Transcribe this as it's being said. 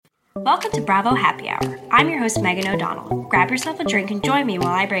Welcome to Bravo Happy Hour. I'm your host, Megan O'Donnell. Grab yourself a drink and join me while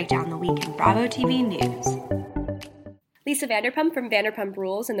I break down the week in Bravo TV news. Lisa Vanderpump from Vanderpump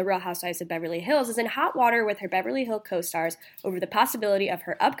Rules and The Real Housewives of Beverly Hills is in hot water with her Beverly Hills co-stars over the possibility of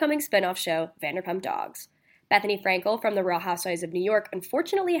her upcoming spinoff show, Vanderpump Dogs. Bethenny Frankel from The Real Housewives of New York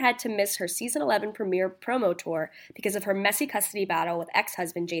unfortunately had to miss her season 11 premiere promo tour because of her messy custody battle with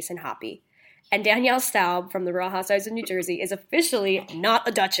ex-husband Jason Hoppy. And Danielle Staub from The Real Housewives of New Jersey is officially not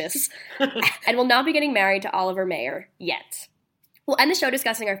a duchess and will not be getting married to Oliver Mayer yet. We'll end the show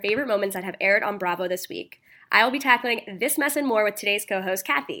discussing our favorite moments that have aired on Bravo this week. I will be tackling this mess and more with today's co-host,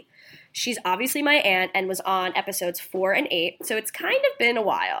 Kathy. She's obviously my aunt and was on episodes 4 and 8, so it's kind of been a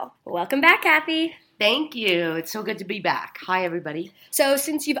while. Welcome back, Kathy. Thank you. It's so good to be back. Hi, everybody. So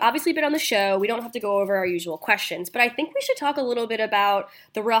since you've obviously been on the show, we don't have to go over our usual questions, but I think we should talk a little bit about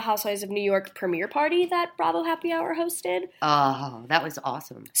the Real Housewives of New York premiere party that Bravo Happy Hour hosted. Oh, that was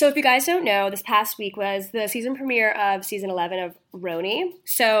awesome. So if you guys don't know, this past week was the season premiere of season 11 of Roni.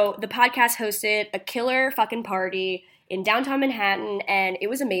 So the podcast hosted a killer fucking party in downtown Manhattan, and it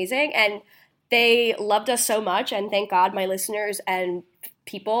was amazing, and they loved us so much, and thank God my listeners and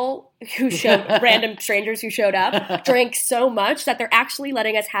people who showed random strangers who showed up drank so much that they're actually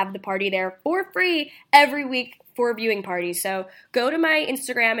letting us have the party there for free every week for viewing parties. So go to my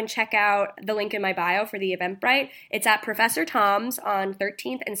Instagram and check out the link in my bio for the Eventbrite. It's at Professor Tom's on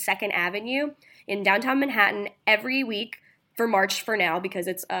 13th and 2nd Avenue in downtown Manhattan every week for March for now because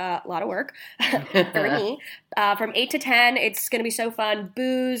it's a lot of work for me. From 8 to 10, it's going to be so fun.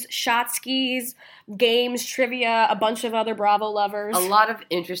 Booze, shot skis, games, trivia, a bunch of other Bravo lovers. A lot of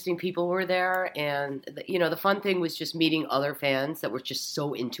interesting people were there, and the fun thing was just meeting other fans that were just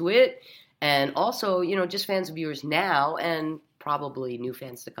so into it, and also, just fans and viewers now, and probably new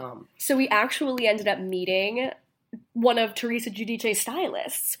fans to come. So we actually ended up meeting one of Teresa Giudice's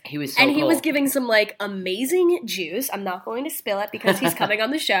stylists. He was so And he cool. was giving some, amazing juice. I'm not going to spill it because he's coming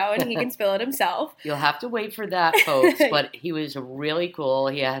on the show and he can spill it himself. You'll have to wait for that, folks, but he was really cool.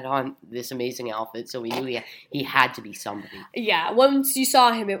 He had on this amazing outfit, so we knew he had to be somebody. Yeah, once you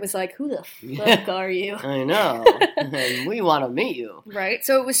saw him, it was like, who the fuck are you? I know. We want to meet you. Right,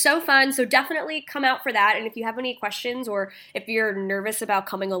 so it was so fun, so definitely come out for that, and if you have any questions or if you're nervous about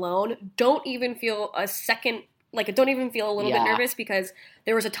coming alone, don't even feel a second don't even feel a little bit nervous because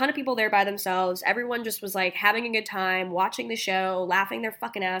there was a ton of people there by themselves. Everyone just was, having a good time, watching the show, laughing their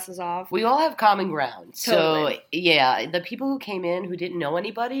fucking asses off. We all have common ground. Totally. So, yeah, the people who came in who didn't know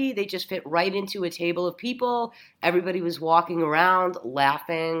anybody, they just fit right into a table of people. Everybody was walking around,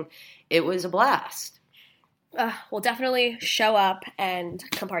 laughing. It was a blast. Well, definitely show up and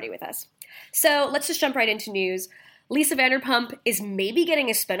come party with us. So let's just jump right into news. Lisa Vanderpump is maybe getting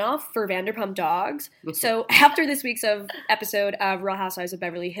a spinoff for Vanderpump Dogs. So after this week's episode of Real Housewives of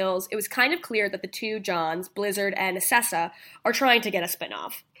Beverly Hills, it was kind of clear that the two Johns, Blizzard and Assessa, are trying to get a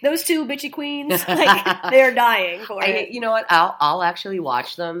spinoff. Those two bitchy queens, they're dying for it. You know what? I'll actually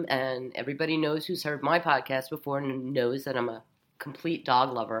watch them, and everybody knows who's heard my podcast before and knows that I'm a complete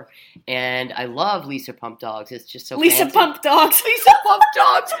dog lover, and I love Lisa Pump Dogs. It's just so Lisa fancy. Pump Dogs. Lisa Pump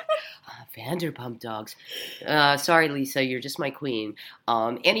Dogs. Vanderpump Dogs. Sorry, Lisa, you're just my queen.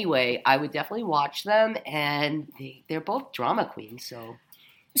 Anyway, I would definitely watch them, and they're both drama queens, so.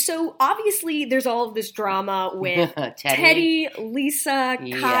 So, obviously, there's all of this drama with Teddy, Lisa,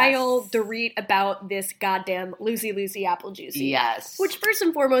 Kyle, Dorit about this goddamn Lucy Apple Juicy. Yes. Which, first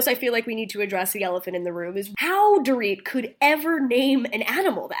and foremost, I feel like we need to address the elephant in the room is how Dorit could ever name an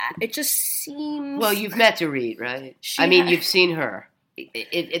animal that. It just seems... Well, you've met Dorit, right? You've seen her.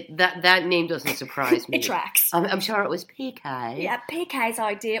 That name doesn't surprise me. It tracks. I'm sure it was PK. Yeah, PK's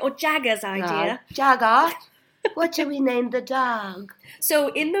idea, or Jagger's idea. Jagger? What should we name the dog?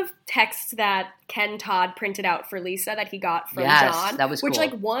 So in the text that Ken Todd printed out for Lisa that he got from John, that was cool. Which,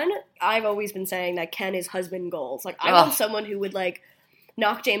 I've always been saying that Ken is husband goals. I want someone who would,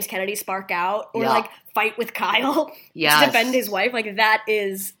 knock James Kennedy's spark out or, fight with Kyle to defend his wife. That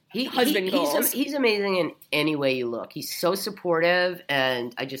is husband goals. He's amazing in any way you look. He's so supportive,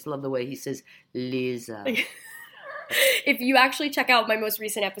 and I just love the way he says, Lisa. If you actually check out my most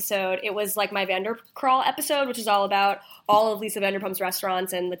recent episode, it was my Vandercrawl episode, which is all about all of Lisa Vanderpump's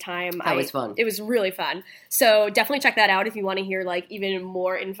restaurants and the time. That was fun. It was really fun. So definitely check that out if you want to hear even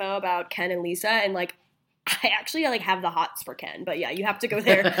more info about Ken and Lisa. And I actually have the hots for Ken, but yeah, you have to go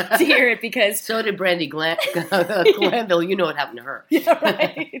there to hear it because so did Brandy Glanville. You know what happened to her? Yeah,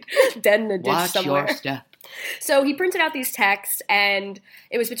 right. Dead in a ditch Watch somewhere. Your step. So he printed out these texts, and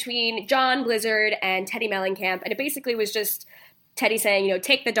it was between John Blizzard and Teddy Mellencamp, and it basically was just Teddy saying,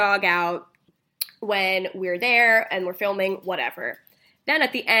 take the dog out when we're there and we're filming, whatever. Then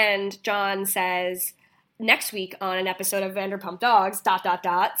at the end, John says, next week on an episode of Vanderpump Dogs, ...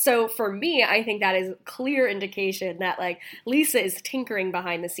 So for me, I think that is clear indication that, like, Lisa is tinkering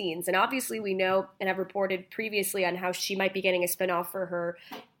behind the scenes. And obviously we know and have reported previously on how she might be getting a spinoff for her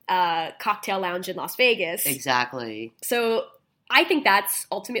cocktail lounge in Las Vegas. Exactly. So I think that's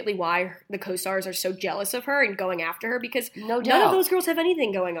ultimately why the co-stars are so jealous of her and going after her, because none of those girls have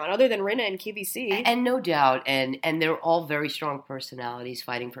anything going on other than Rinna and QVC. And no doubt, and they're all very strong personalities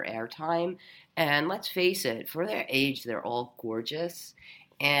fighting for airtime. And let's face it, for their age, they're all gorgeous,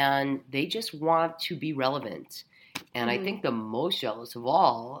 and they just want to be relevant. And I think the most jealous of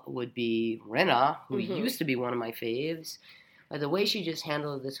all would be Rinna, who used to be one of my faves. The way she just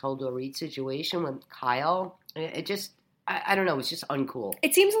handled this whole Dorit situation with Kyle, it just, I don't know, it's just uncool.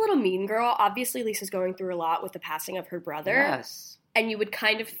 It seems a little mean girl. Obviously, Lisa's going through a lot with the passing of her brother. Yes. And you would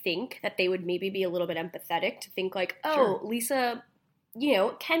kind of think that they would maybe be a little bit empathetic to think like, oh, sure. Lisa,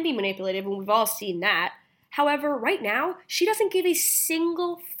 can be manipulative, and we've all seen that. However, right now, she doesn't give a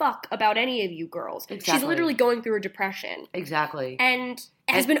single fuck about any of you girls. Exactly. She's literally going through a depression. Exactly. And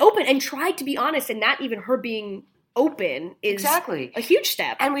has been open and tried to be honest, and not even her being open is a huge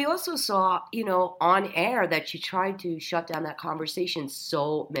step. And we also saw, on air that she tried to shut down that conversation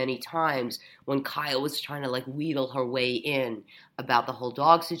so many times when Kyle was trying to, like, wheedle her way in about the whole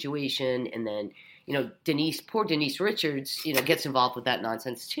dog situation, and then poor Denise Richards, gets involved with that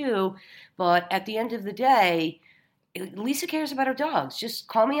nonsense too. But at the end of the day, Lisa cares about her dogs. Just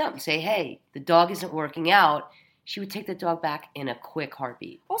call me up and say, hey, the dog isn't working out. She would take the dog back in a quick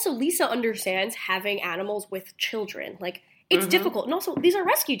heartbeat. Also, Lisa understands having animals with children. Like, it's difficult. And also, these are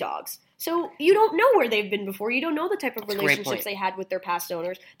rescue dogs. So you don't know where they've been before. You don't know the type of relationships they had with their past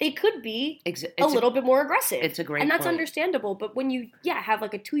owners. They could be a little bit more aggressive. It's a great And that's point. Understandable. But when you, have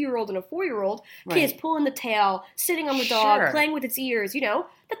like a 2-year-old and a 4-year-old, kids pulling the tail, sitting on the dog, playing with its ears, the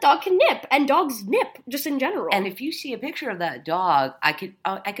dog can nip. And dogs nip, just in general. And if you see a picture of that dog, I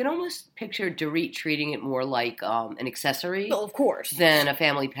could almost picture Dorit treating it more like an accessory. Well, of course. Than a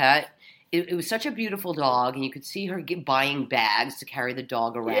family pet. It was such a beautiful dog, and you could see her buying bags to carry the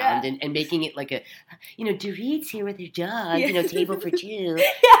dog around and making it like a, Dorit's here with her dog, table for two.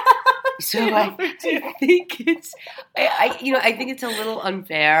 So I think I think it's a little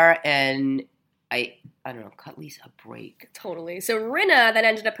unfair, and I don't know, cut Lisa a break. Totally. So Rinna then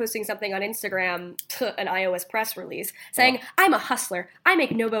ended up posting something on Instagram, an iOS press release, saying, I'm a hustler. I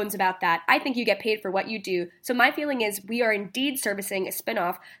make no bones about that. I think you get paid for what you do. So my feeling is we are indeed servicing a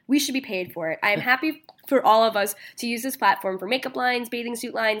spinoff. We should be paid for it. I am happy for all of us to use this platform for makeup lines, bathing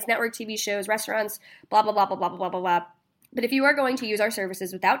suit lines, network TV shows, restaurants, blah, blah, blah, blah, blah, blah, blah, blah. But if you are going to use our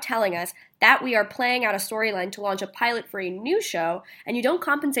services without telling us that we are playing out a storyline to launch a pilot for a new show, and you don't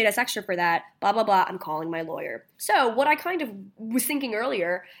compensate us extra for that, blah, blah, blah, I'm calling my lawyer. So what I kind of was thinking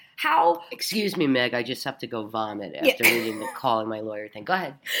earlier, how... Excuse me, Meg, I just have to go vomit after reading the calling my lawyer thing. Go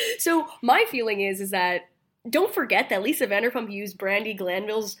ahead. So my feeling is that don't forget that Lisa Vanderpump used Brandi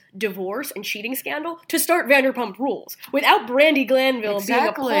Glanville's divorce and cheating scandal to start Vanderpump Rules. Without Brandi Glanville being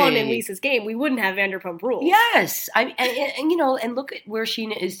a pawn in Lisa's game, we wouldn't have Vanderpump Rules. Yes, and look at where she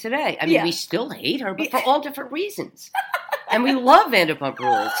is today. I mean, we still hate her, but for all different reasons. And we love Vanderpump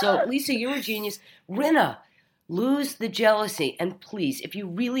Rules. So, Lisa, you're a genius. Rinna, lose the jealousy, and please, if you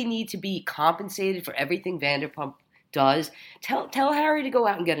really need to be compensated for everything Vanderpump does, tell Harry to go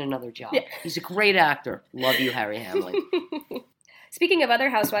out and get another job. Yeah. He's a great actor. Love you, Harry Hamlin. Speaking of other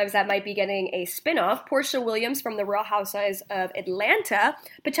housewives that might be getting a spinoff, Portia Williams from The Real Housewives of Atlanta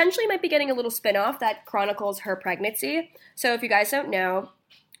potentially might be getting a little spinoff that chronicles her pregnancy. So if you guys don't know,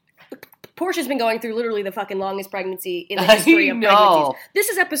 Portia's been going through literally the fucking longest pregnancy in the history of pregnancies. This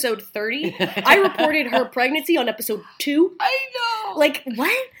is episode 30. I reported her pregnancy on episode 2. I know. Like,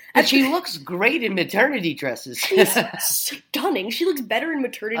 what? And she looks great in maternity dresses. She's stunning. She looks better in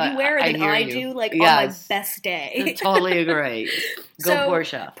maternity wear than I do, on my best day. I totally agree. Go,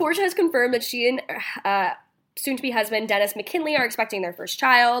 Portia. Portia has confirmed that she and soon-to-be husband Dennis McKinley are expecting their first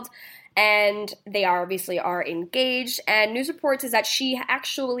child. And they obviously are engaged. And news reports is that she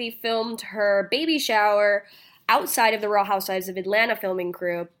actually filmed her baby shower outside of the Real Housewives of Atlanta filming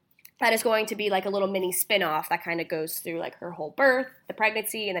crew. That is going to be like a little mini spin-off that kind of goes through like her whole birth, the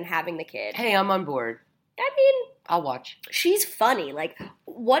pregnancy, and then having the kid. Hey, I'm on board. I mean, I'll watch. She's funny. Like,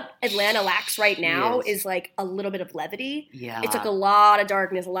 what Atlanta lacks right now is like a little bit of levity. Yeah. It's like a lot of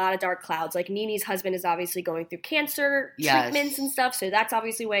darkness, a lot of dark clouds. Like, NeNe's husband is obviously going through cancer treatments and stuff, so that's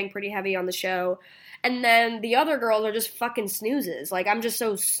obviously weighing pretty heavy on the show. And then the other girls are just fucking snoozes. Like, I'm just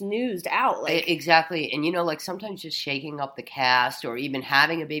so snoozed out. Like, exactly. And, sometimes just shaking up the cast or even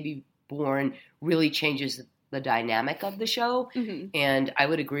having a baby born really changes the dynamic of the show. Mm-hmm. And I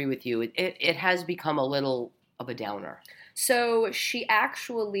would agree with you. It has become a little of a downer. So she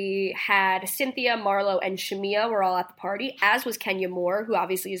actually had Cynthia, Marlo, and Shamia were all at the party, as was Kenya Moore, who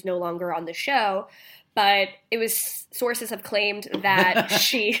obviously is no longer on the show. But it was, sources have claimed that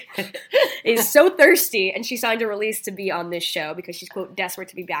she is so thirsty and she signed a release to be on this show because she's, quote, desperate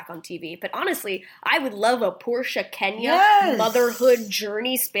to be back on TV. But honestly, I would love a Portia Kenya motherhood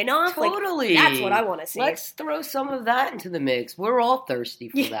journey spinoff. Totally. Like, that's what I want to see. Let's throw some of that into the mix. We're all thirsty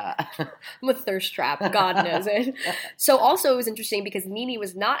for that. I'm a thirst trap. God knows it. So also it was interesting because Nene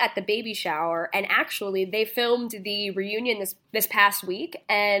was not at the baby shower, and actually they filmed the reunion this past week,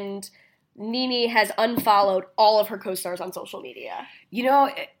 and Nene has unfollowed all of her co-stars on social media. You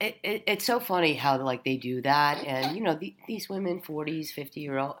know, it's so funny how, like, they do that. And, you know, these women, 40s,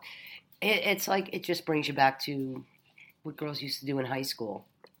 50-year-old, it's like it just brings you back to what girls used to do in high school.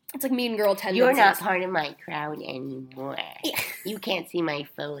 It's like Mean Girl tendencies. You're not part of my crowd anymore. Yeah. You can't see my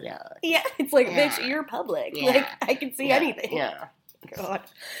photos. Yeah, it's like, bitch, you're public. Yeah. Like, I can see anything. Yeah. God.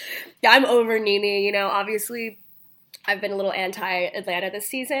 Yeah, I'm over Nene. You know, obviously I've been a little anti-Atlanta this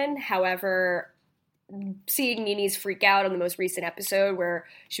season. However, seeing Nene's freak out on the most recent episode where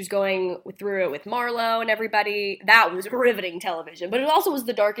she was going through it with Marlo and everybody, that was riveting television. But it also was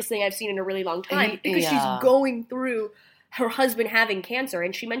the darkest thing I've seen in a really long time because she's going through her husband having cancer.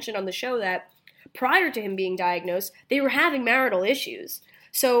 And she mentioned on the show that prior to him being diagnosed, they were having marital issues.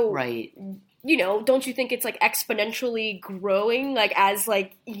 So, right. You know, don't you think it's, like, exponentially growing, like, as,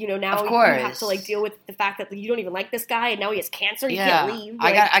 like, you know, now you have to, like, deal with the fact that you don't even like this guy and now he has cancer, you can't leave.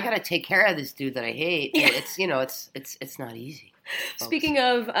 Like, I got to take care of this dude that I hate. Yeah. It's, you know, it's not easy. Folks. Speaking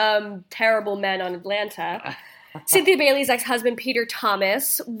of terrible men on Atlanta, Cynthia Bailey's ex-husband, Peter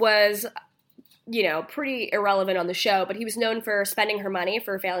Thomas, was, you know, pretty irrelevant on the show, but he was known for spending her money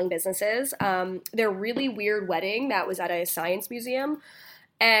for failing businesses. Their really weird wedding that was at a science museum.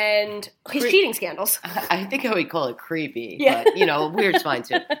 And his cheating scandals. I think I would call it creepy, but, you know, weird's fine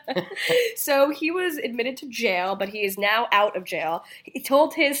too. So he was admitted to jail, but he is now out of jail. He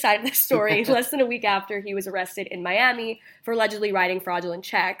told his side of the story less than a week after he was arrested in Miami for allegedly writing fraudulent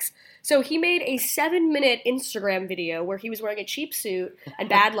checks. So he made a 7-minute Instagram video where he was wearing a cheap suit and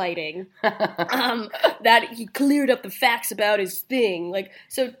bad lighting that he cleared up the facts about his thing. Like,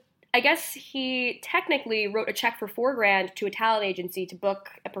 so I guess he technically wrote a check for $4,000 to a talent agency to book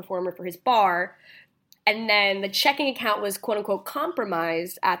a performer for his bar. And then the checking account was, quote unquote,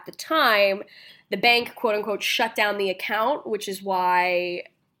 compromised at the time. The bank, quote unquote, shut down the account, which is why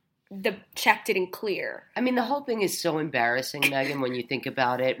the check didn't clear. I mean, the whole thing is so embarrassing, Megan, when you think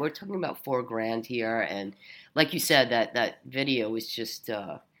about it. We're talking about $4,000 here. And like you said, that video was just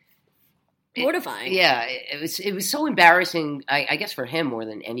mortifying. It was so embarrassing, I guess for him more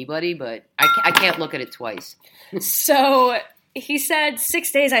than anybody, but I can't look at it twice. So he said,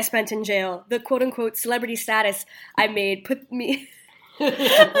 6 days I spent in jail. The quote-unquote celebrity status I made put me... He's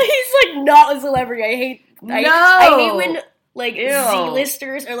like, not a celebrity. I hate when, like,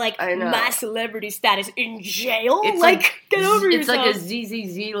 Z-listers are like, my celebrity status in jail? It's like get over it's yourself. It's like a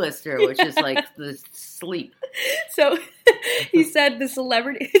ZZZ lister, which is like the sleep. So he said the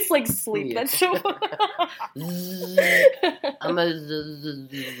celebrity, it's like sleep. That's so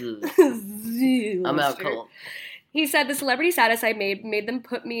I'm out cold. He said the celebrity status I made them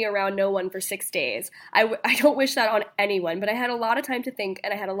put me around no one for 6 days. I don't wish that on anyone, but I had a lot of time to think,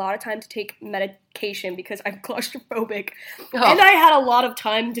 and I had a lot of time to take medication because I'm claustrophobic. Oh. And I had a lot of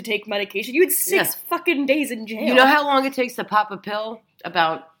time to take medication. You had 6 fucking days in jail. You know how long it takes to pop a pill?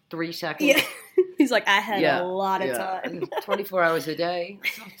 About 3 seconds. Yeah. He's like, I had a lot of time. 24 hours a day.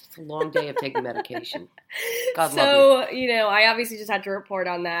 It's a long day of taking medication. God love you. So, you know, I obviously just had to report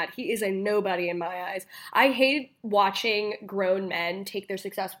on that. He is a nobody in my eyes. I hate watching grown men take their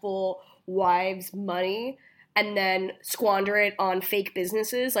successful wives' money and then squander it on fake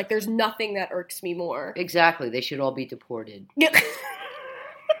businesses. Like, there's nothing that irks me more. Exactly. They should all be deported. Yeah.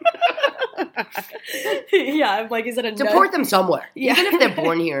 Yeah, I'm like, is it a deport them somewhere, even if they're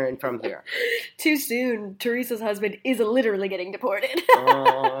born here and from here? Too soon. Teresa's husband is literally getting deported.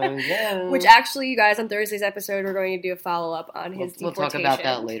 Yeah. Which actually, you guys, on Thursday's episode, we're going to do a follow-up on his deportation. We'll talk about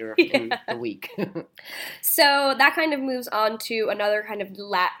that later in the week. So that kind of moves on to another kind of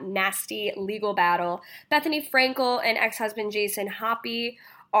nasty legal battle. Bethenny Frankel and ex-husband Jason Hoppy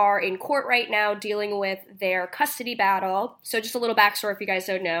are in court right now dealing with their custody battle. So just a little backstory if you guys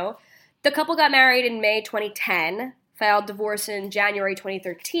don't know. The couple got married in May 2010, filed divorce in January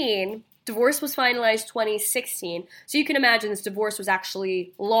 2013, Divorce was finalized 2016. So you can imagine this divorce was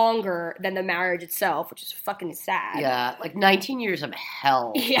actually longer than the marriage itself, which is fucking sad. Yeah, like 19 years of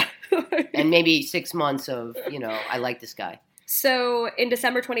hell. Yeah. And maybe 6 months of, I like this guy. So in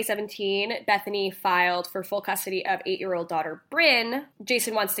December 2017, Bethenny filed for full custody of 8-year-old daughter Bryn.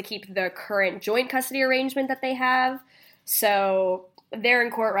 Jason wants to keep the current joint custody arrangement that they have. So they're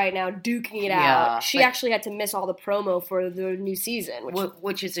in court right now duking it out. She actually had to miss all the promo for the new season.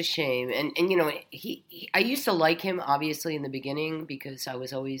 Which is a shame. And I used to like him, obviously, in the beginning because I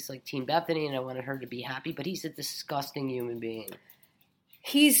was always like Team Bethenny and I wanted her to be happy. But he's a disgusting human being.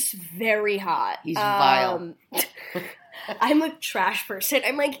 He's very hot. He's vile. I'm a trash person.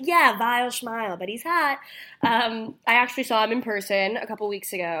 I'm like, yeah, vile schmile, but he's hot. I actually saw him in person a couple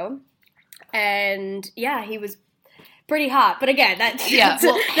weeks ago. And yeah, he was pretty hot. But again, that's like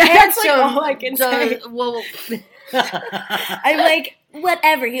all I can say. Well, I'm like,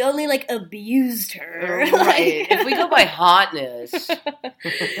 whatever. He only abused her. Right. If we go by hotness.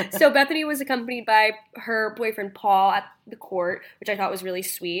 So Bethenny was accompanied by her boyfriend Paul at the court, which I thought was really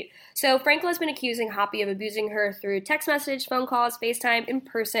sweet. So Frankel has been accusing Hoppy of abusing her through text message, phone calls, FaceTime, in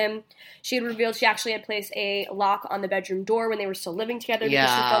person. She had revealed she actually had placed a lock on the bedroom door when they were still living together because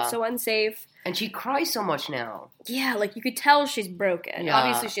she felt so unsafe. And she cries so much now. Yeah, you could tell she's broken. Yeah,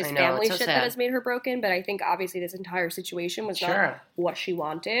 obviously, she has family so shit that has made her broken, but I think obviously this entire situation was not what she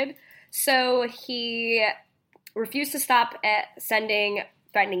wanted. So he refused to stop at sending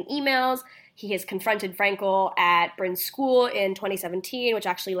threatening emails. He has confronted Frankel at Bryn's school in 2017, which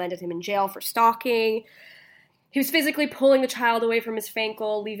actually landed him in jail for stalking. He was physically pulling the child away from Ms.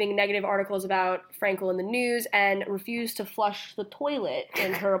 Frankel, leaving negative articles about Frankel in the news, and refused to flush the toilet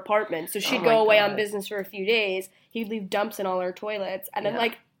in her apartment. So she'd go away on business for a few days. He'd leave dumps in all her toilets, and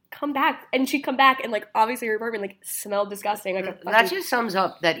then, come back. And she'd come back, and, obviously her apartment, smelled disgusting. That just sums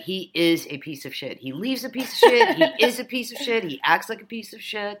up that he is a piece of shit. He leaves a piece of shit. He is a piece of shit. He acts like a piece of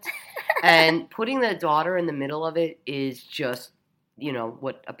shit. And putting the daughter in the middle of it is just,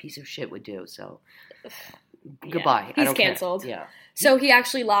 what a piece of shit would do. So... Goodbye. He's canceled. Yeah. So he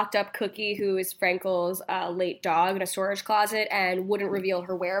actually locked up Cookie, who is Frankel's late dog, in a storage closet and wouldn't reveal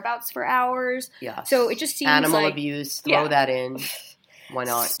her whereabouts for hours. Yeah. So it just seems animal abuse. Throw that in. Why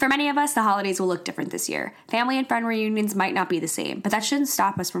not? For many of us, the holidays will look different this year. Family and friend reunions might not be the same, but that shouldn't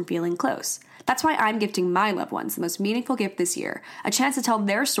stop us from feeling close. That's why I'm gifting my loved ones the most meaningful gift this year, a chance to tell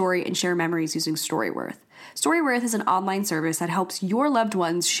their story and share memories using Storyworth. Storyworth is an online service that helps your loved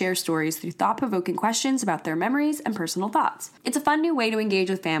ones share stories through thought-provoking questions about their memories and personal thoughts. It's a fun new way to engage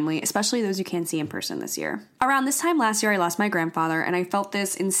with family, especially those you can't see in person this year. Around this time last year, I lost my grandfather, and I felt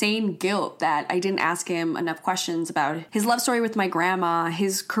this insane guilt that I didn't ask him enough questions about his love story with my grandma,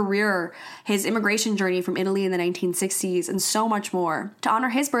 his career, his immigration journey from Italy in the 1960s, and so much more. To honor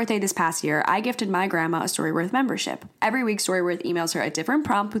his birthday this past year, I gifted my grandma a Storyworth membership. Every week, Storyworth emails her a different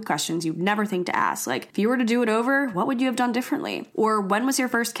prompt with questions you'd never think to ask, like, if you were to do it over, what would you have done differently? Or when was your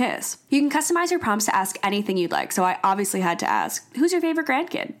first kiss? You can customize your prompts to ask anything you'd like, so I obviously had to ask, who's your favorite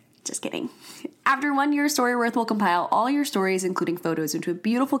grandkid? Just kidding. After 1 year, Storyworth will compile all your stories, including photos, into a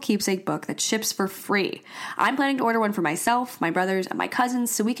beautiful keepsake book that ships for free. I'm planning to order one for myself, my brothers, and my cousins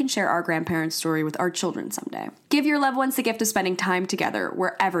so we can share our grandparents' story with our children someday. Give your loved ones the gift of spending time together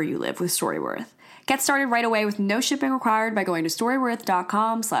wherever you live with Storyworth. Get started right away with no shipping required by going to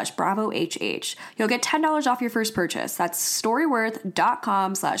storyworth.com/bravohh. You'll get $10 off your first purchase. That's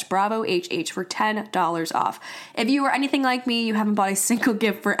storyworth.com/bravohh for $10 off. If you are anything like me, you haven't bought a single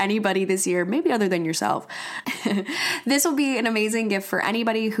gift for anybody this year, maybe other than yourself. This will be an amazing gift for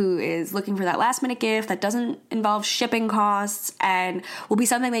anybody who is looking for that last minute gift that doesn't involve shipping costs and will be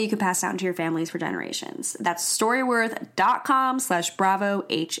something that you can pass down to your families for generations. That's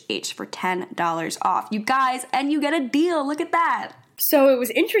storyworth.com/bravohh for $10 off. You guys, and you get a deal. Look at that. So it was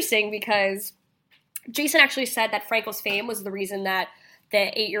interesting because Jason actually said that Frankel's fame was the reason that the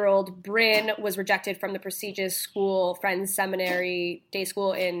 8-year-old Bryn was rejected from the prestigious school, Friends Seminary Day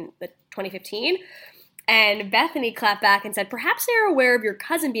School in 2015. And Bethenny clapped back and said, perhaps they're aware of your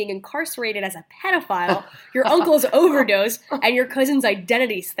cousin being incarcerated as a pedophile, your uncle's overdose, and your cousin's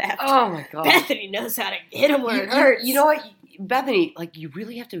identity theft. Oh, my God. Bethenny knows how to hit him where it hurts. You know what? Bethany, you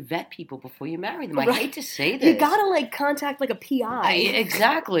really have to vet people before you marry them. I hate to say this. You gotta, contact, a PI.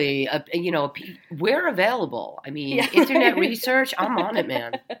 Exactly. We're available. Internet research, I'm on it,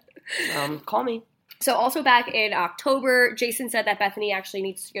 man. Call me. So also back in October, Jason said that Bethenny actually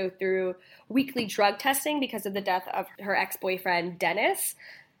needs to go through weekly drug testing because of the death of her ex-boyfriend, Dennis.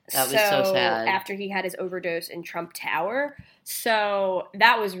 That was so sad. After he had his overdose in Trump Tower. So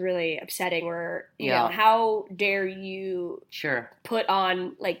that was really upsetting where, you know, how dare you put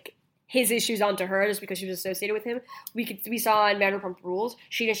on, his issues onto her just because she was associated with him. We saw in Vanderpump Rules,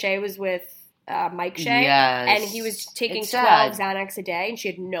 Sheena Shea was with Mike Shea, and he was taking 12 Xanax a day, and she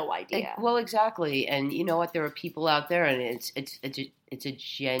had no idea. Well, exactly. And you know what? There are people out there, and it's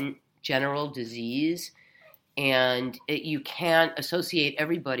a general disease, and you can't associate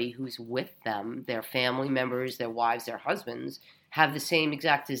everybody who's with them, their family members, their wives, their husbands, have the same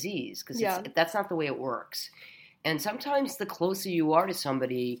exact disease, because that's not the way it works. And sometimes the closer you are to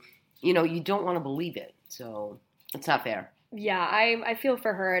somebody, you know, you don't want to believe it. So it's not fair. Yeah, I feel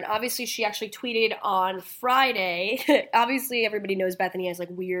for her. And obviously she actually tweeted on Friday. Obviously everybody knows Bethenny has like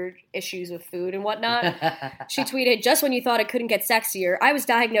weird issues with food and whatnot. She tweeted, "Just when you thought it couldn't get sexier, I was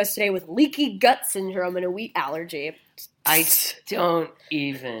diagnosed today with leaky gut syndrome and a wheat allergy." I don't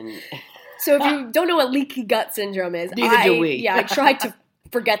even. So if you don't know what leaky gut syndrome is, neither do we. Yeah, I tried to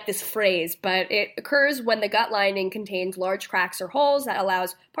forget this phrase, but it occurs when the gut lining contains large cracks or holes that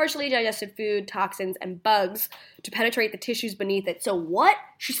allows partially digested food, toxins, and bugs to penetrate the tissues beneath it. So what?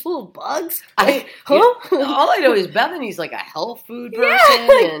 She's full of bugs? All I know is Bethenny's like a health food person,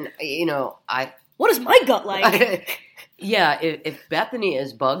 and you know, what is my gut like? If Bethenny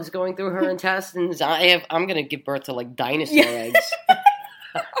has bugs going through her intestines, I'm gonna give birth to like dinosaur eggs.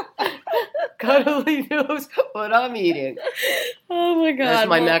 God only knows what I'm eating. Oh my God. That's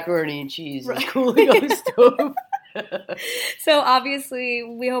my macaroni and cheese cooling on the stove. So obviously,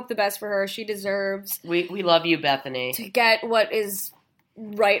 we hope the best for her. She deserves. We love you, Bethenny. To get what is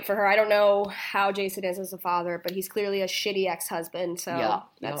right for her. I don't know how Jason is as a father, but he's clearly a shitty ex-husband. So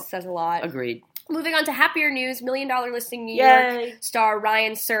that says a lot. Agreed. Moving on to happier news, $1 Million Listing New York star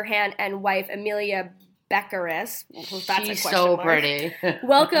Ryan Serhant and wife Amelia Beckeris, she's so pretty,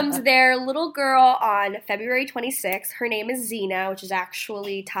 welcomed their little girl on February 26th. Her name is Xena, which is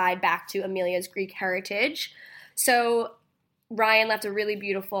actually tied back to Amelia's Greek heritage. So Ryan left a really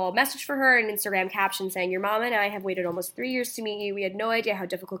beautiful message for her, an Instagram caption saying, "Your mom and I have waited almost 3 years to meet you. We had no idea how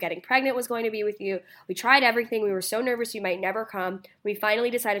difficult getting pregnant was going to be with you. We tried everything. We were so nervous you might never come. We finally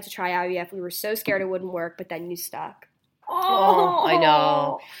decided to try IVF. We were so scared it wouldn't work, but then you stuck." Oh, I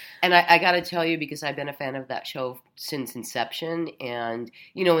know. And I got to tell you, because I've been a fan of that show since inception. And,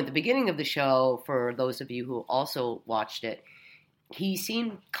 you know, at the beginning of the show, for those of you who also watched it, he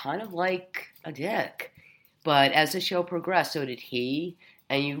seemed kind of like a dick. But as the show progressed, so did he.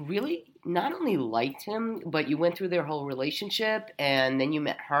 And you really not only liked him, but you went through their whole relationship. And then you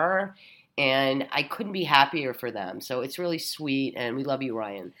met her. And I couldn't be happier for them. So it's really sweet, and we love you,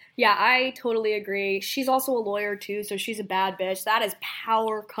 Ryan. Yeah, I totally agree. She's also a lawyer, too, so she's a bad bitch. That is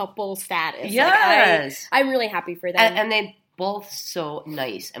power couple status. Yes. Like, I'm really happy for them. And they both so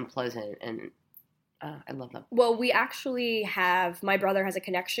nice and pleasant, and I love them. Well, we actually my brother has a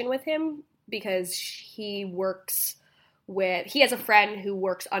connection with him because he has a friend who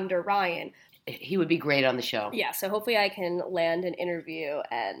works under Ryan. He would be great on the show. Yeah, so hopefully I can land an interview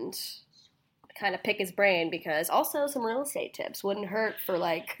and kind of pick his brain, because also some real estate tips wouldn't hurt for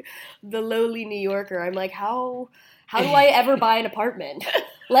like the lowly New Yorker. I'm like, how do I ever buy an apartment?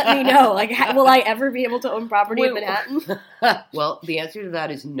 Let me know. Like, will I ever be able to own property in Manhattan? Well, the answer to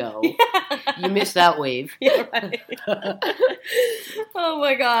that is no. You missed that wave. Yeah, right. Oh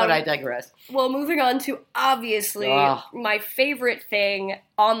my God. But I digress. Well, moving on to obviously my favorite thing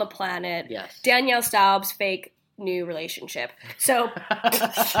on the planet. Yes. Danielle Staub's fake new relationship. So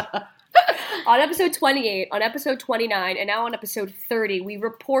on episode 28, on episode 29, and now on episode 30, we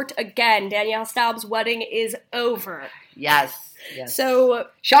report again Danielle Staub's wedding is over. Yes. So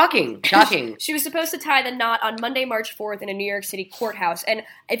shocking. She was supposed to tie the knot on Monday, March 4th in a New York City courthouse. And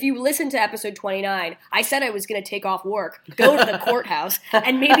if you listen to episode 29, I said I was going to take off work, go to the courthouse,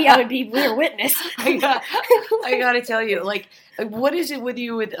 and maybe I would be rear witness. I got to tell you, like, what is it with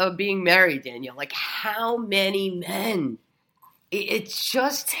you with being married, Danielle? Like, how many men? It's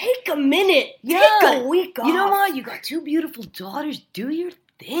just... Take a minute. Yeah. Take a week off. You know what? You got two beautiful daughters. Do your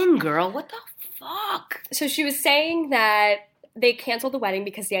thing, girl. What the fuck? So she was saying that they canceled the wedding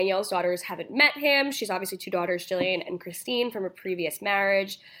because Danielle's daughters haven't met him. She's obviously two daughters, Jillian and Christine, from a previous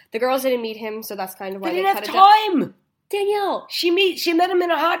marriage. The girls didn't meet him, so that's kind of why they didn't have time. Danielle. She met him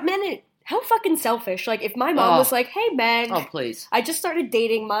in a hot minute. How fucking selfish. Like, if my mom was like, "Hey, Meg. Oh, please. I just started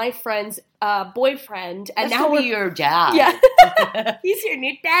dating my friend's boyfriend, and now we're your dad. Yeah, he's your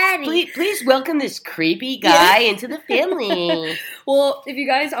new daddy. Please welcome this creepy guy into the family. Well, if you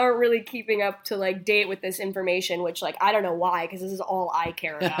guys aren't really keeping up to like date with this information, which like I don't know why, because this is all I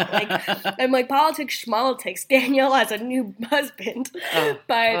care about. Like I'm like politics, schmolitics. Danielle has a new husband,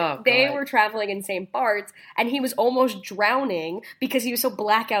 but they were traveling in St. Bart's, and he was almost drowning because he was so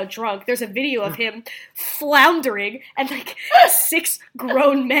blackout drunk. There's a video of him floundering, and like 6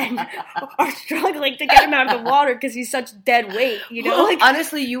 grown men are struggling to get him out of the water because he's such dead weight, you know? Well, like,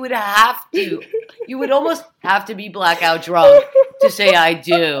 honestly, you would almost have to be blackout drunk to say I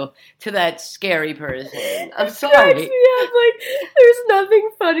do to that scary person. I'm sorry. Like, there's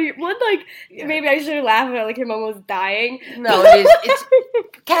nothing funny. Maybe I should have laughed about like him almost dying. No, it's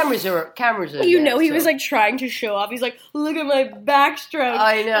cameras are You know, there, he was like trying to show off. He's like, look at my backstroke.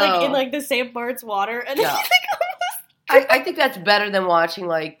 I know. Like in like the St. Bart's water. And then he's like, I think that's better than watching,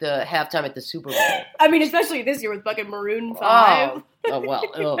 like, the halftime at the Super Bowl. I mean, especially this year with fucking Maroon 5.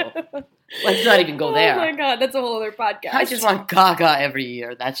 Let's not even go there. Oh, my God. That's a whole other podcast. I just want Gaga every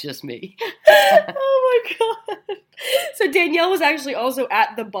year. That's just me. Oh, my God. So Danielle was actually also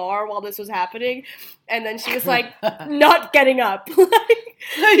at the bar while this was happening, and then she was, like, not getting up.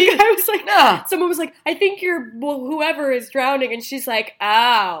 I was like, no. Someone was like, I think whoever is drowning, and she's like,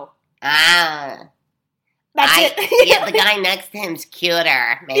 oh. That's it. Yeah, the guy next to him's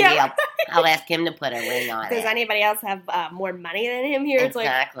cuter. Maybe I'll ask him to put a ring on it. Does anybody else have more money than him here? It's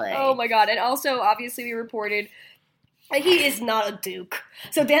exactly. Like, oh my God. And also, obviously, we reported he is not a duke.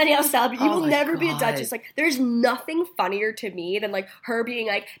 So Danielle Salby, you will never be a duchess. Like, there's nothing funnier to me than like her being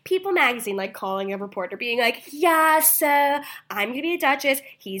like People Magazine, like calling a reporter, being like, yes, I'm gonna be a duchess.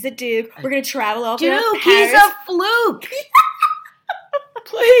 He's a duke. We're gonna travel all through Paris. He's a fluke.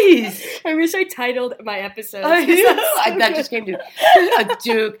 Please. I wish I titled my episode. That just came to a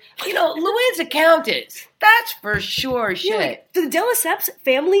duke. You know, Luann's a countess. That's for sure shit. Like, the De Lesseps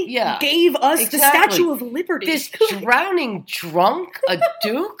family gave us the Statue of Liberty. This drowning drunk, a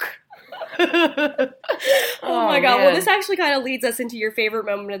duke? Oh my God. Man. Well, this actually kind of leads us into your favorite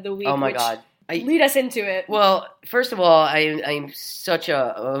moment of the week. Oh my God. Lead us into it. Well, first of all, I'm such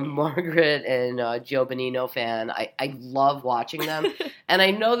a Margaret and Joe Bonino fan. I love watching them. And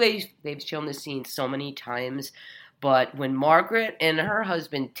I know they've shown this scene so many times, but when Margaret and her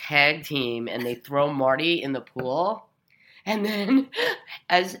husband tag team and they throw Marty in the pool, and then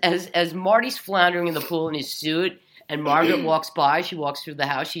as Marty's floundering in the pool in his suit, and Margaret walks by, she walks through the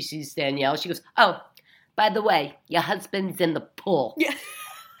house, she sees Danielle, she goes, oh, by the way, your husband's in the pool. Yeah.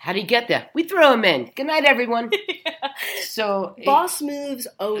 How do you get there? We throw him in. Good night, everyone. So boss moves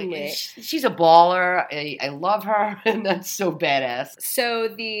only. She's a baller. I love her, and that's so badass. So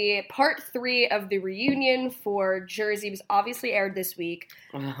the part 3 of the reunion for Jersey was obviously aired this week.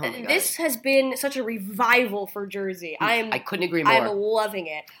 Oh, this has been such a revival for Jersey. I couldn't agree more. I'm loving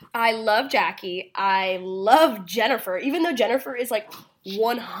it. I love Jackie. I love Jennifer, even though Jennifer is like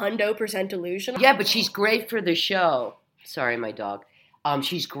 100% delusional. Yeah, but she's great for the show. Sorry, my dog.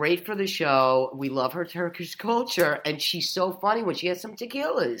 She's great for the show. We love her Turkish culture, and she's so funny when she has some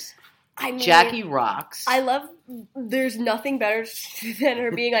tequilas. I mean, Jackie rocks. I love. There's nothing better than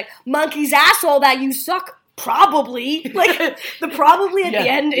her being like, "Monkey's asshole that you suck." Probably, like the probably at the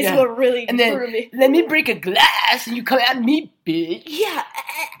end is what really threw me. Let me break a glass, and you come at me, bitch. Yeah.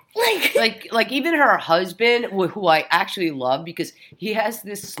 Like even her husband, who I actually love because he has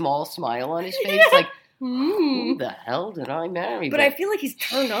this small smile on his face, like. Who the hell did I marry? But I feel like he's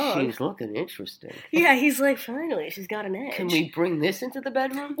turned on. She's looking interesting. Yeah, he's like, finally, she's got an edge. Can we bring this into the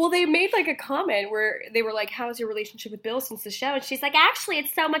bedroom? Well, they made like a comment where they were like, how's your relationship with Bill since the show? And she's like, actually,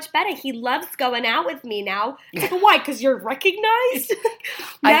 it's so much better. He loves going out with me now. Like, why? Because you're recognized?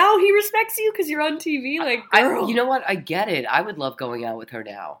 Now he respects you because you're on TV? Like, girl. You know what? I get it. I would love going out with her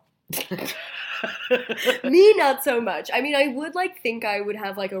now. Me, not so much. I mean, I would think I would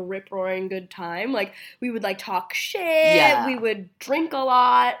have like a rip-roaring good time. Like, we would like talk shit. Yeah. We would drink a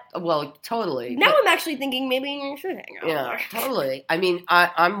lot. Well, totally. Now I'm actually thinking maybe you should hang out. Yeah, totally. I mean,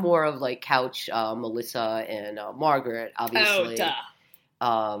 I'm more of like couch Melissa and Margaret, obviously. Oh,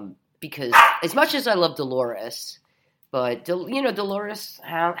 duh. Because as much as I love Dolores, but Dolores,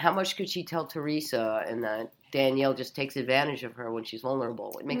 how much could she tell Teresa and that Danielle just takes advantage of her when she's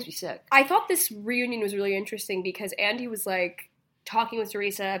vulnerable? It makes me sick. I thought this reunion was really interesting because Andy was like talking with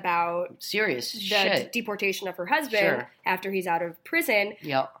Teresa about serious the deportation of her husband after he's out of prison.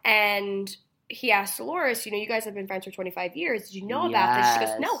 Yep. And he asked Dolores, you guys have been friends for 25 years. Did you know about this? She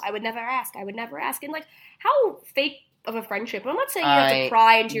goes, no, I would never ask. I would never ask. And like, how fake of a friendship. I'm not saying you have to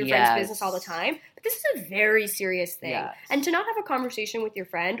pry into your friend's business all the time, but this is a very serious thing. Yes. And to not have a conversation with your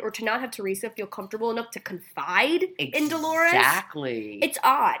friend or to not have Teresa feel comfortable enough to confide in Dolores. Exactly. It's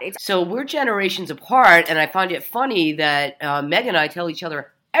odd. So we're generations apart, and I find it funny that Meg and I tell each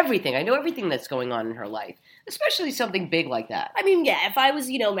other everything. I know everything that's going on in her life, especially something big like that. I mean, yeah, if I was,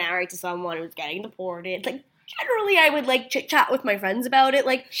 married to someone who was getting deported, like, generally, I would, like, chit-chat with my friends about it.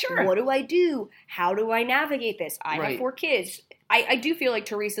 Like, sure. What do I do? How do I navigate this? I have 4 kids. I do feel like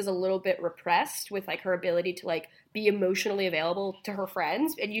Teresa's a little bit repressed with, like, her ability to, like, be emotionally available to her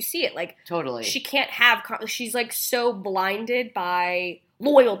friends. And you see it, like... Totally. She can't have... She's, like, so blinded by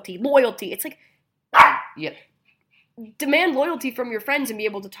loyalty. It's like... Yeah. Demand loyalty from your friends and be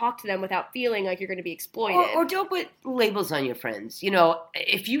able to talk to them without feeling like you're going to be exploited. Or don't put labels on your friends.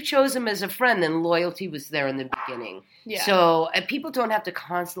 If you chose them as a friend, then loyalty was there in the beginning. Yeah. So people don't have to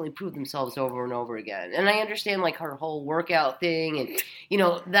constantly prove themselves over and over again. And I understand, like, her whole workout thing. And,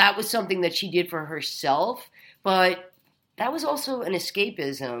 that was something that she did for herself. But that was also an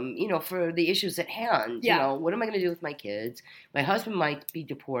escapism, for the issues at hand. Yeah. What am I going to do with my kids? My husband might be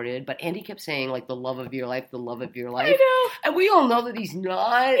deported, but Andy kept saying, like, the love of your life, the love of your life. I know. And we all know that he's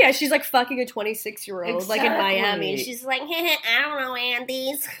not. Yeah, she's, like, fucking a 26-year-old, exactly. like, in Miami. She's like, I don't know,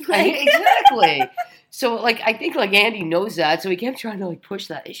 Andy's. Exactly. So, like, I think, like, Andy knows that, so he kept trying to, like, push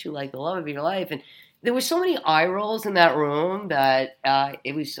that issue, like, the love of your life. And there were so many eye rolls in that room that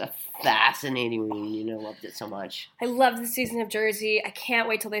it was a fascinating reunion. I loved it so much. I love the season of Jersey. I can't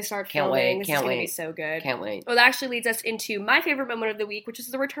wait till they start filming. This is going to be so good. Can't wait. Well, that actually leads us into my favorite moment of the week, which is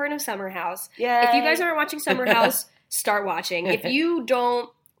the return of Summer House. Yay. If you guys aren't watching Summer House, start watching. If you don't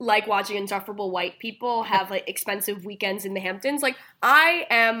like watching insufferable white people have, like, expensive weekends in the Hamptons, like,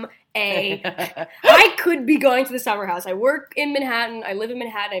 I could be going to the Summer House. I work in Manhattan. I live in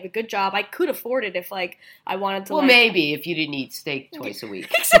Manhattan. I have a good job. I could afford it if, like, I wanted to. Well, maybe if you didn't eat steak twice a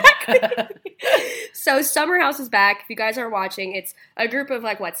week. Exactly. So Summer House is back. If you guys aren't watching, it's a group of,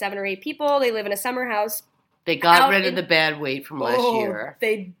 like, 7 or 8 people. They live in a summer house. They got rid of the bad weight from last year.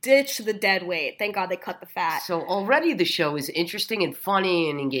 They ditched the dead weight. Thank God they cut the fat. So already the show is interesting and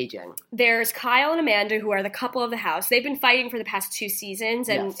funny and engaging. There's Kyle and Amanda, who are the couple of the house. They've been fighting for the past 2 seasons,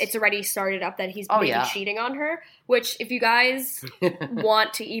 and it's already started up that he's maybe cheating on her. Which, if you guys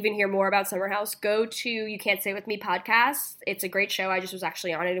want to even hear more about Summer House, go to You Can't Say It With Me podcast. It's a great show. I just was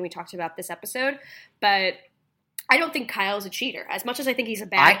actually on it, and we talked about this episode. But I don't think Kyle's a cheater. As much as I think he's a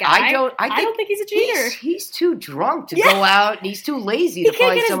bad guy, I don't think he's a cheater. He's too drunk to go out, and he's too lazy to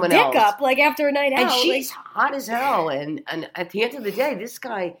find someone else. He can't get his dick up, like, after a night out. And she's hot as hell. And at the end of the day, this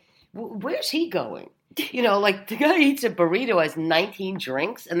guy, where's he going? Like, the guy eats a burrito, has 19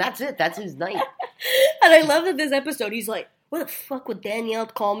 drinks, and that's it. That's his night. And I love that this episode, he's like, what the fuck would Danielle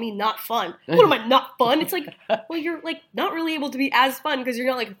call me not fun? What am I, not fun? It's like, well, you're, like, not really able to be as fun because you're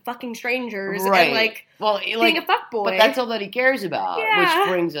not, like, fucking strangers and, like, being a fuckboy. But that's all that he cares about, yeah. Which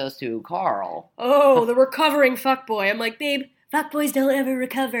brings us to Carl. Oh, the recovering fuckboy. I'm like, babe, fuckboys don't ever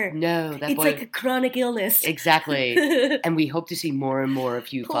recover. No, it's like a chronic illness. Exactly. And we hope to see more and more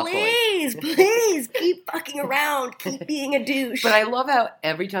of you fuckboys. Please, keep fucking around. Keep being a douche. But I love how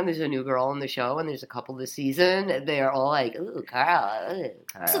every time there's a new girl on the show, and there's a couple this season, they are all like, ooh, Carl, ooh,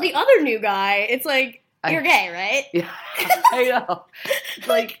 Carl. So the other new guy, it's like, you're gay, right? Yeah, I know.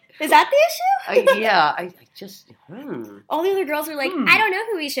 Like, is that the issue? I just, All the other girls are like, I don't know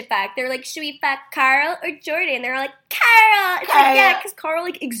who we should fuck. They're like, should we fuck Carl or Jordan? They're like, Carl. It's like, yeah, because Carl,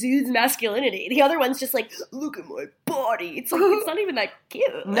 like, exudes masculinity. The other one's just like, look at my body. It's like, it's not even that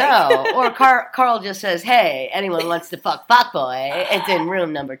cute. No. Or Carl just says, hey, anyone wants to fuck fuckboy? It's in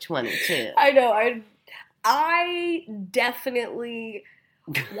room number 22. I know. I definitely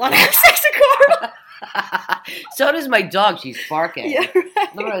want to have sex with Carl. So does my dog. She's barking. Yeah,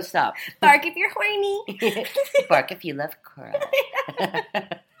 right. Let her stop. Bark if you're horny. Bark if you love Carl.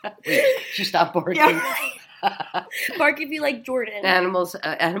 Wait, she stopped barking. Yeah, right. Bark if you like Jordan. Animals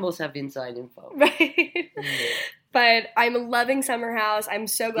have inside info. Right. But I'm loving Summer House. I'm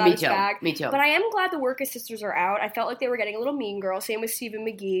so glad it's back. Me too. But I am glad the Workus sisters are out. I felt like they were getting a little mean girl. Same with Stephen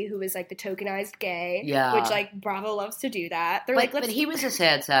McGee, who is, like, the tokenized gay. Yeah. Which, like, Bravo loves to do that. They're but he was a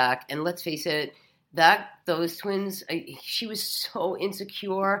sad sack, and let's face it, those twins, she was so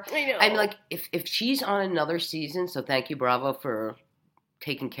insecure. I know. I'm like, if she's on another season, so thank you, Bravo, for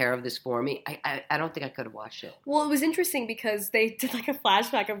taking care of this for me. I don't think I could have watched it. Well, it was interesting because they did, like, a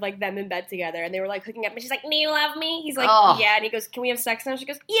flashback of, like, them in bed together, and they were, like, hooking up, and she's like, do you love me? He's like, yeah, and he goes, can we have sex now? She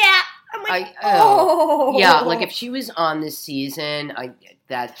goes, yeah. I'm like, Yeah, like if she was on this season,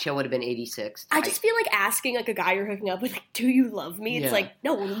 that show would have been 86. I just feel like asking like a guy you're hooking up with, like, do you love me? It's like,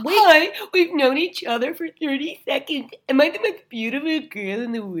 no, wait. Hi, we've known each other for 30 seconds. Am I the most beautiful girl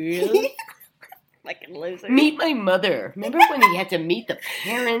in the world? Fucking loser. Meet my mother. Remember when he had to meet the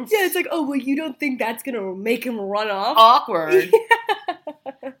parents? Yeah, it's like, oh, well, you don't think that's gonna make him run off? Awkward. Yeah.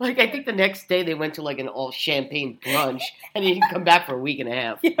 Like, I think the next day they went to like an all champagne brunch, and he didn't come back for a week and a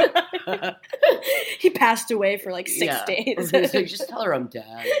half. Yeah. He passed away for like 6 days. So just tell her I'm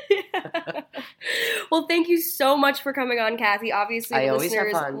dead. Yeah. Well, thank you so much for coming on, Kathy. Obviously, the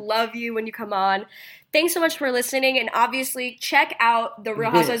listeners love you when you come on. Thanks so much for listening, and obviously check out the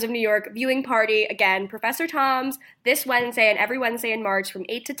Real Housewives of New York viewing party, again, Professor Tom's, this Wednesday and every Wednesday in March from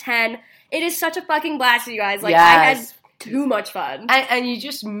 8 to 10. It is such a fucking blast, you guys. Like, I had too much fun. And you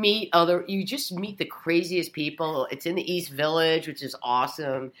just meet the craziest people. It's in the East Village, which is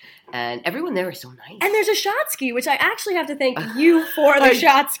awesome. And everyone there is so nice. And there's a shot ski, which I actually have to thank you for the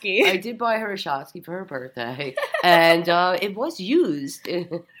shot ski. I did buy her a shot ski for her birthday. And it was used. It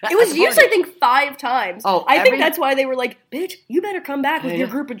was used, I think, 5 times. Oh, I think that's why they were like, bitch, you better come back with your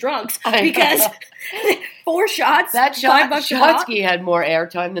group of drunks. Because 4 shots, that $5 shot ski had more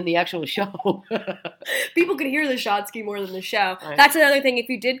airtime than the actual show. People could hear the shot ski more than the show. Right. That's another thing. If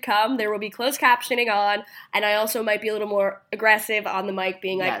you did come, there will be closed captioning on. And I also might be a little more aggressive on the mic,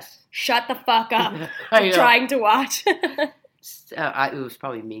 being like, shut the fuck up. I'm trying to watch. It was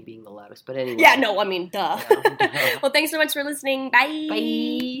probably me being the loudest, but anyway. Yeah, no, I mean, duh. Well, thanks so much for listening. Bye.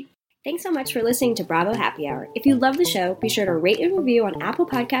 Bye. Thanks so much for listening to Bravo Happy Hour. If you love the show, be sure to rate and review on Apple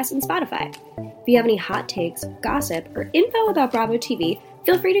Podcasts and Spotify. If you have any hot takes, gossip, or info about Bravo TV,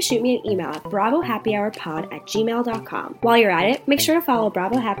 feel free to shoot me an email at bravohappyhourpod@gmail.com. While you're at it, make sure to follow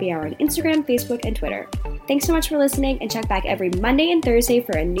Bravo Happy Hour on Instagram, Facebook, and Twitter. Thanks so much for listening, and check back every Monday and Thursday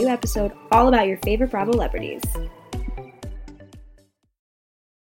for a new episode all about your favorite Bravo celebrities.